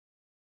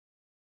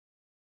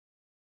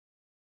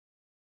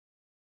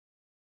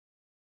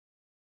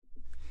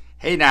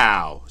Hey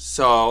now,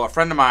 so a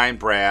friend of mine,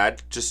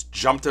 Brad, just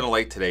jumped in a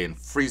lake today in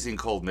freezing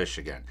cold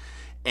Michigan.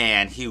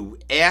 And he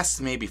asked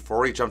me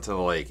before he jumped in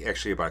the lake,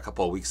 actually about a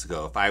couple of weeks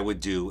ago, if I would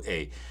do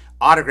a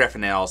autograph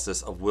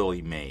analysis of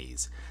Willie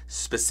Mays,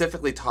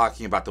 specifically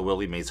talking about the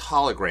Willie Mays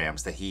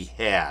holograms that he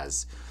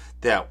has.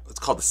 That it's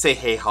called the Say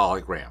Hey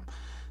hologram.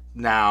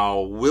 Now,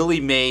 Willie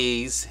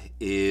Mays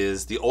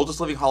is the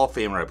oldest living Hall of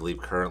Famer, I believe,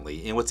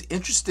 currently. And what's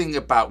interesting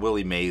about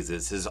Willie Mays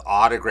is his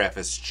autograph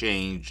has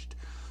changed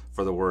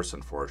for the worse,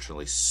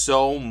 unfortunately,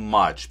 so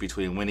much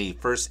between when he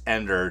first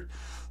entered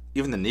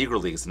even the Negro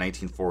Leagues in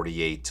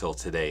 1948 till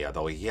today,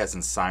 although he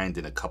hasn't signed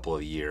in a couple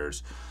of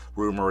years.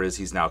 Rumor is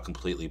he's now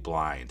completely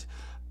blind.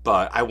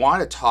 But I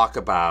want to talk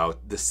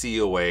about the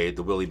COA,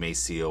 the Willie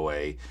Mays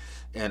COA,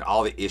 and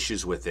all the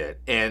issues with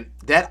it. And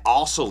that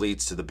also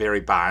leads to the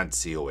Barry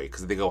Bonds COA,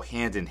 because they go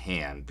hand in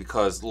hand.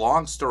 Because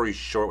long story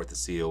short with the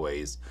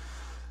COAs,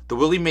 the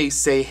Willie Mays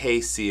Say Hey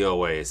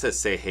COA, it says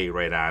Say Hey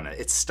right on it.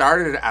 It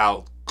started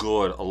out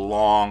good a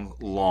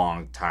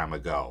long time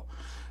ago.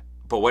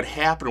 But what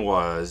happened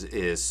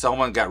is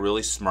someone got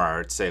really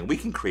smart saying, we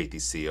can create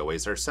these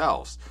COAs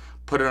ourselves.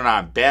 Put it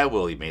on bad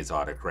Willie Mays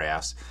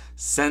autographs,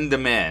 send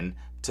them in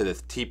to the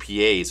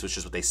TPAs, which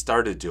is what they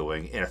started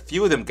doing. And a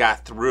few of them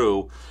got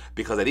through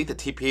because I think the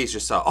TPAs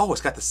just saw, oh,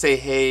 it's got the Say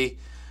Hey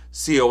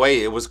COA.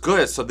 It was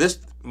good, so this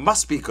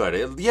must be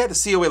good. Yeah, the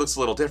COA looks a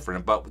little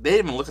different, but they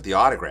didn't even look at the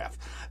autograph.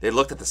 They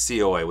looked at the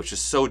COA, which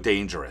is so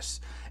dangerous.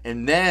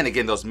 And then,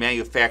 again, those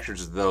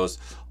manufacturers of those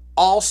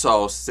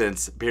also,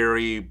 since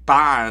Barry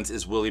Bonds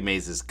is Willie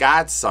Mays'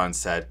 godson,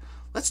 said,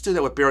 let's do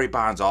that with Barry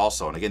Bonds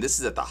also. And again, this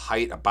is at the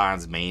height of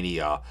Bonds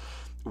mania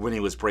when he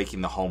was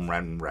breaking the home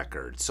run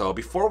record. So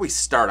before we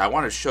start, I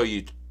want to show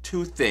you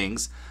two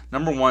things.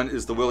 Number one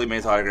is the Willie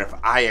Mays autograph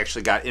I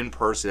actually got in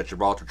person at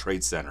Gibraltar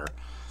Trade Center.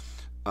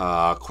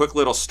 Quick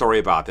little story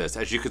about this.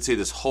 As you can see,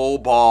 this whole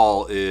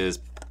ball is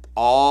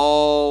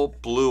all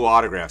blue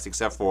autographs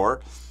except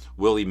for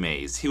Willie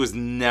Mays. He was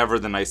never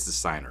the nicest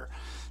signer.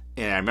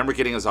 And I remember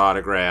getting his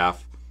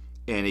autograph,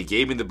 and he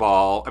gave me the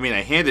ball. I mean,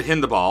 I handed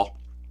him the ball.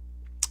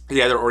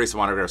 Yeah, there were already some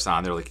autographs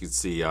on there, like you can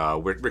see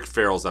Rick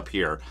Farrell's up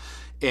here.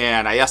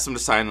 And I asked him to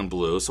sign in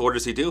blue. So what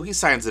does he do? He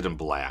signs it in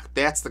black.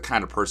 That's the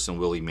kind of person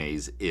Willie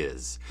Mays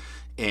is.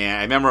 And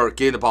I remember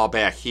getting the ball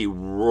back. He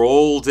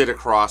rolled it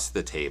across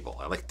the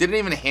table. Like, didn't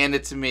even hand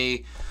it to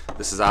me.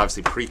 This is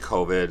obviously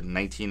pre-COVID,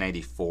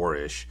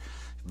 1994-ish.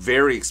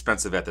 Very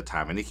expensive at the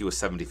time. I think he was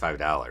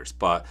 $75.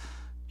 But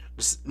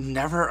just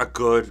never a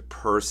good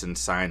person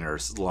signer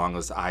as long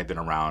as I've been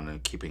around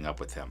and keeping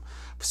up with him.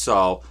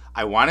 So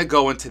I want to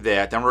go into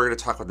that. Then we're going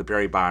to talk about the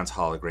Barry Bonds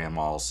hologram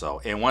also.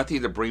 And one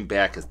thing to bring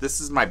back is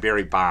this is my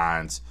Barry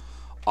Bonds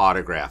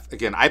autograph.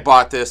 Again, I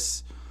bought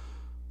this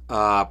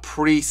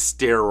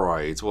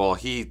pre-steroids. Well,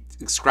 he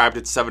described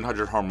it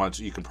 700 home runs,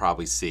 you can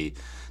probably see.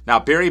 Now,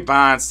 Barry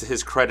Bonds, to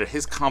his credit,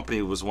 his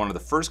company was one of the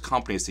first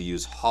companies to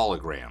use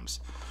holograms.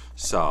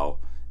 So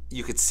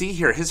you can see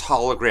here his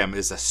hologram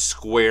is a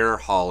square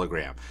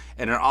hologram.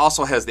 And it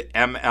also has the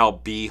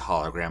MLB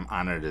hologram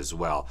on it as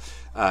well.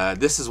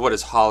 This is what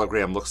his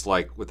hologram looks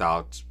like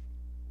without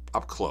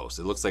up close.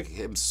 It looks like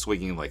him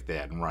swinging like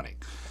that and running.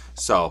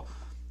 So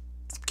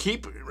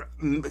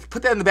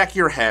put that in the back of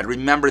your head.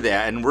 Remember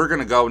that. And we're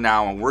going to go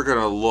now and we're going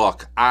to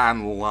look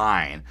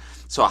online.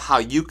 So how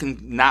you can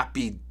not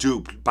be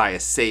duped by a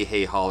Say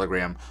Hey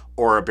hologram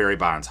or a Barry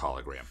Bonds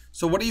hologram.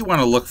 So what do you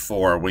want to look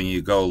for when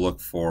you go look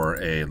for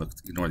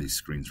ignore these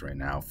screens right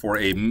now, for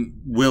a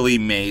Willie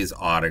Mays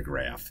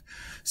autograph?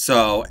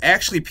 So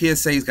actually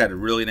PSA's got a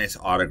really nice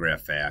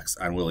autograph facts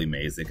on Willie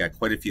Mays. They got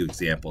quite a few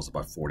examples,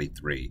 about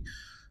 43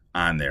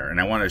 on there. And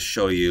I want to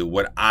show you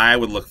what I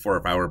would look for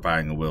if I were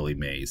buying a Willie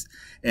Mays.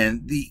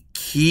 And the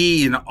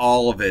key in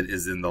all of it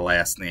is in the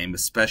last name,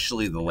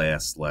 especially the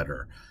last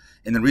letter.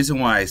 And the reason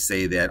why I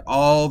say that,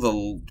 all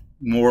the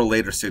more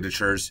later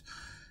signatures,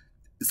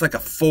 it's like a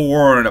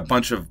 4 and a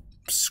bunch of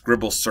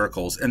scribble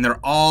circles, and they're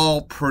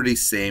all pretty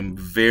same,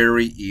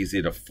 very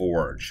easy to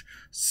forge.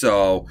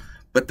 So,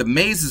 but the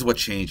Mays is what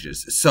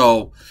changes.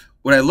 So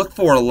what I look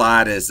for a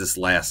lot is this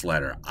last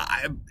letter.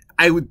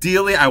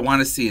 Ideally, I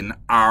want to see an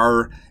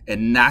R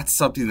and not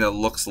something that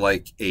looks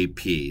like a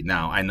P.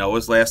 Now, I know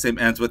his last name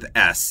ends with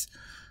S.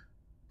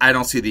 I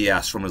don't see the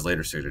S from his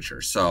later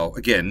signature. So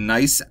again,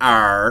 nice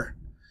R.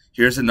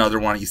 Here's another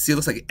one. You see it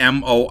looks like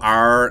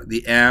M-O-R,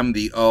 the M,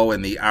 the O,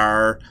 and the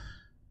R.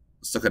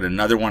 Let's look at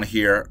another one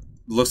here.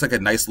 Looks like a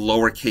nice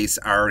lowercase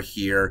r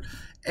here.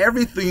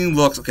 Everything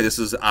looks, okay, this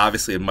is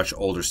obviously a much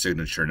older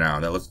signature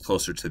now. That looks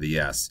closer to the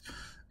S.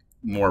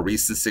 More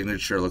recent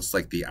signature looks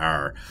like the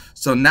R.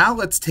 So now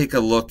let's take a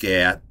look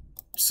at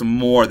some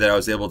more that I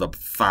was able to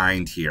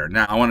find here.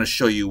 Now I want to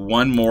show you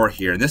one more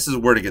here, and this is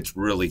where it gets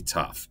really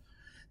tough.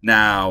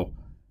 Now,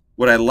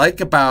 what I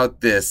like about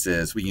this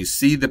is when you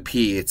see the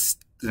P,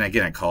 and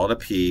again, I call it a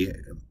P.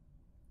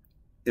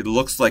 It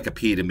looks like a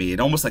P to me. It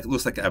almost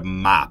looks like a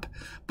mop.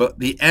 But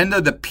the end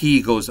of the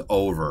P goes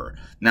over.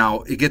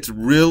 Now, it gets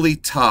really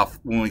tough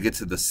when we get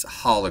to the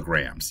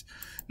holograms.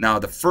 Now,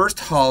 the first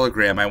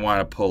hologram I want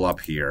to pull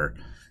up here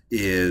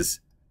is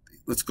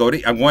let's go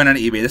to, I'm going on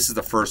eBay. This is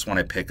the first one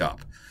I pick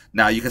up.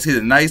 Now, you can see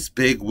the nice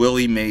big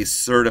Willie Mays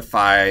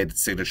certified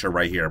signature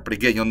right here. But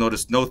again, you'll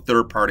notice no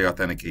third-party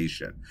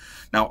authentication.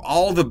 Now,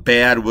 all the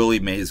bad Willie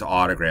Mays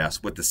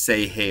autographs with the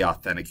Say Hey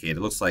authenticated,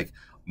 it looks like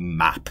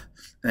mop.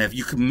 And if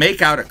you can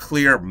make out a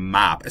clear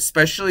mop,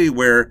 especially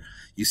where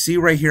you see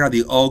right here how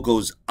the O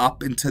goes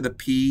up into the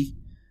P.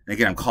 And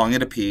again, I'm calling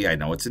it a P. I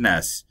know it's an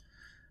S.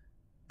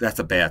 That's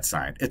a bad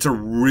sign. It's a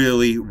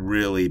really,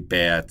 really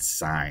bad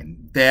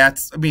sign.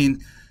 That's, I mean,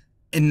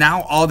 and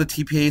now all the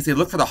TPAs, they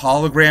look for the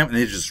hologram and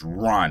they just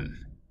run.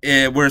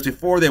 Whereas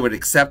before they would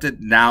accept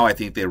it, now I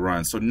think they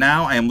run. So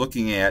now I am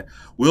looking at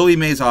Willie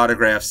Mays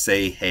autographs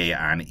Say Hey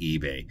on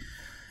eBay.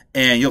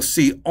 And you'll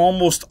see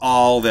almost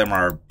all of them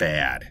are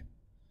bad.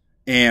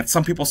 And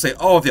some people say,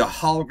 oh, if the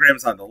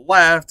hologram's on the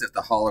left, if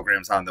the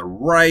hologram's on the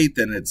right,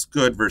 then it's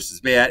good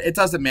versus bad. It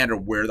doesn't matter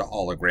where the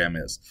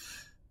hologram is.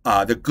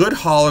 The good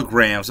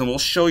holograms, and we'll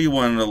show you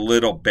one in a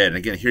little bit. And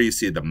again, here you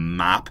see the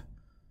mop.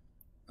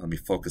 Let me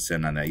focus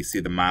in on that. You see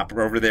the mop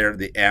over there,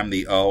 the M,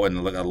 the O,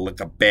 and look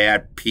a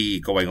bad P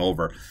going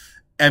over.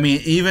 I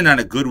mean, even on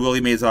a good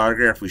Willie Mays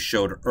autograph we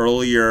showed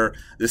earlier,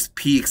 this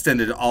P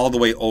extended all the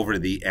way over to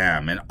the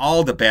M. And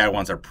all the bad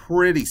ones are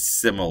pretty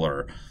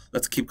similar.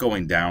 Let's keep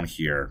going down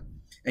here.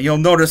 And you'll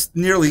notice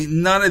nearly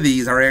none of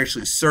these are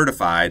actually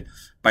certified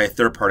by a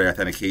third-party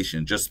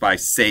authentication, just by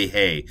Say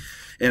Hey.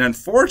 And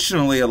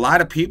unfortunately, a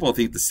lot of people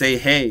think the Say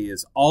Hey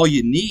is all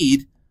you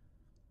need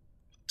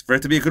for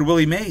it to be a good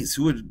Willie Mays.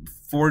 Who would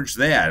forge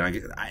that?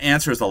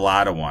 Answer is a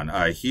lot of one.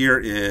 Here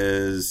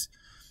is,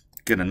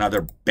 again,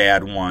 another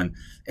bad one.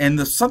 And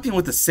there's something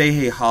with the Say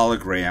Hey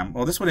hologram.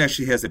 Well, this one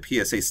actually has a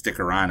PSA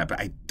sticker on it, but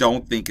I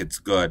don't think it's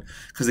good.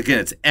 Because, again,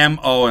 it's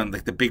M-O and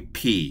like the big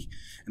P.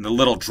 And the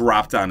little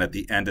drop down at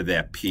the end of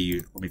that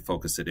P. Let me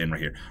focus it in right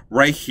here.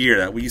 Right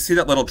here, when you see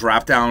that little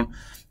drop down,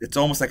 it's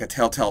almost like a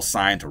telltale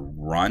sign to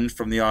run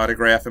from the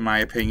autograph, in my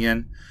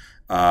opinion.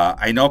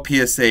 I know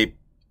PSA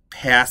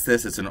passed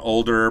this. It's an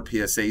older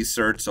PSA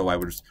search, so I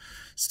would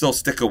still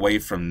stick away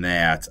from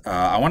that.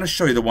 I want to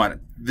show you the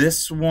one.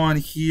 This one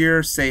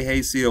here, Say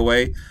Hey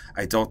COA,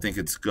 I don't think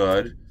it's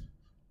good.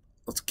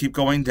 Let's keep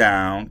going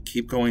down.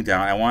 Keep going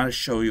down. I want to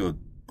show you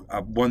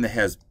a one that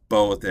has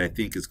both that I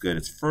think is good.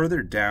 It's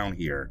further down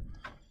here.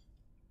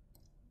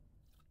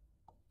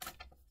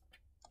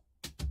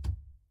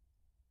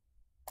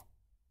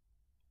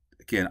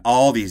 Again,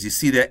 all these, you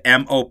see the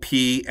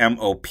M-O-P,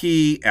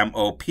 M-O-P,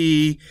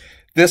 M-O-P.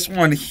 This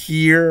one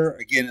here,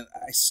 again,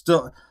 I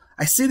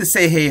see the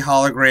Say Hey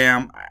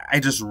hologram. I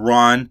just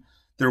run.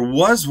 There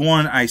was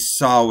one I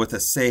saw with a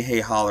Say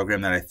Hey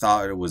hologram that I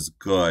thought it was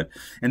good.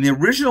 And the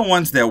original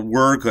ones that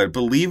were good,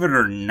 believe it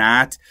or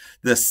not,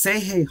 the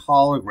Say Hey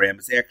hologram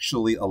is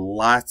actually a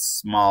lot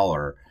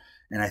smaller.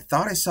 And I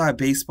thought I saw a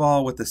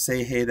baseball with the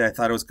Say Hey that I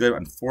thought it was good.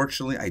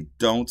 Unfortunately, I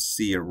don't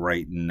see it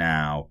right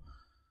now.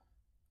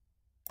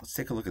 Let's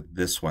take a look at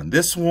this one.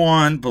 This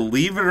one,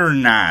 believe it or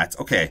not,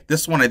 okay,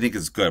 this one I think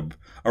is good.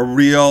 A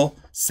real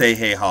Say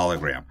Hey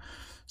hologram.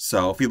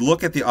 So if you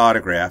look at the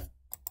autograph,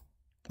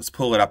 let's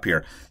pull it up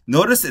here.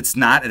 Notice it's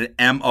not an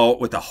M-O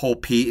with a whole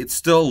P. It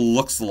still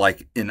looks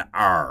like an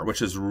R,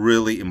 which is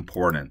really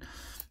important.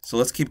 So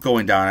let's keep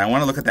going down. I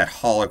want to look at that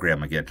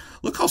hologram again.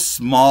 Look how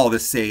small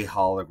this Say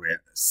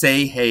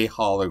Hey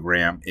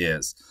hologram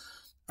is.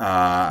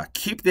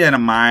 Keep that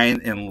in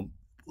mind, and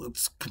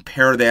let's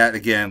compare that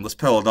again. Let's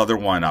pull another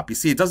one up. You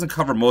see, it doesn't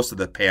cover most of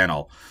the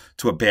panel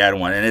to a bad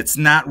one, and it's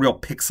not real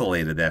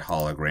pixelated, that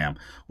hologram.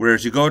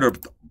 Whereas you go to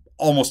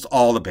almost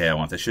all the bad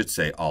ones. I should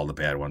say all the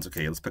bad ones.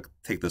 Okay, let's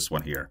take this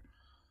one here.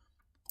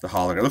 The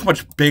hologram. Look how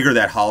much bigger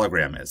that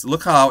hologram is.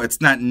 Look how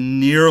it's not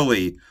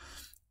nearly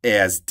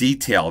as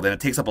detailed, and it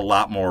takes up a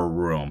lot more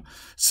room.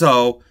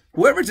 So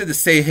whoever did the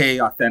Say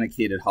Hey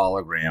authenticated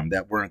hologram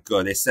that weren't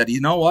good, they said, you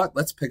know what?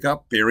 Let's pick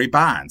up Barry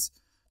Bonds.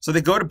 So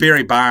they go to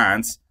Barry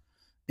Bonds,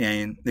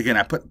 and again,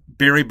 I put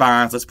Barry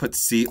Bonds. Let's put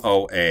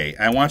COA.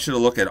 I want you to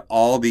look at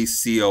all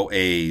these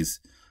COAs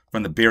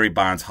from the Barry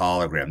Bonds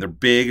hologram. They're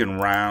big and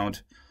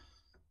round.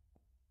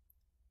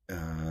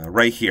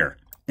 Right here.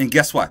 And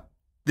guess what?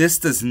 This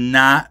does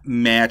not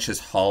match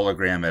his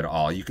hologram at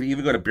all. You can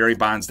even go to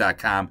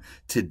barrybonds.com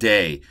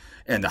today,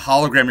 and the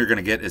hologram you're going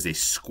to get is a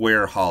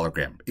square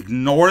hologram.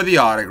 Ignore the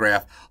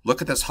autograph.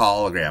 Look at this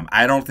hologram.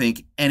 I don't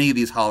think any of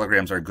these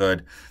holograms are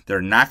good.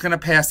 They're not going to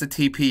pass the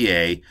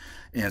TPA.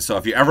 And so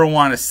if you ever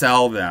want to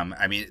sell them,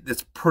 I mean,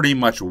 it's pretty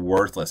much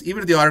worthless.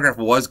 Even if the autograph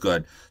was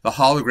good, the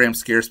hologram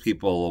scares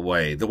people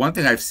away. The one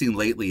thing I've seen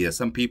lately is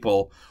some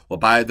people will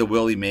buy the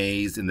Willie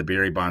Mays and the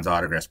Barry Bonds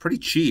autographs pretty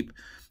cheap,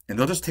 and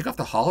they'll just take off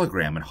the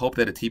hologram and hope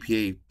that a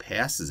TPA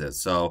passes it.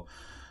 So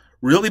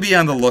really be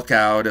on the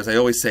lookout. As I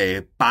always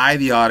say, buy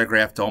the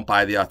autograph, don't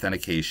buy the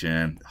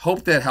authentication.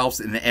 Hope that helps,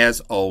 and as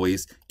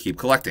always, keep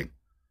collecting.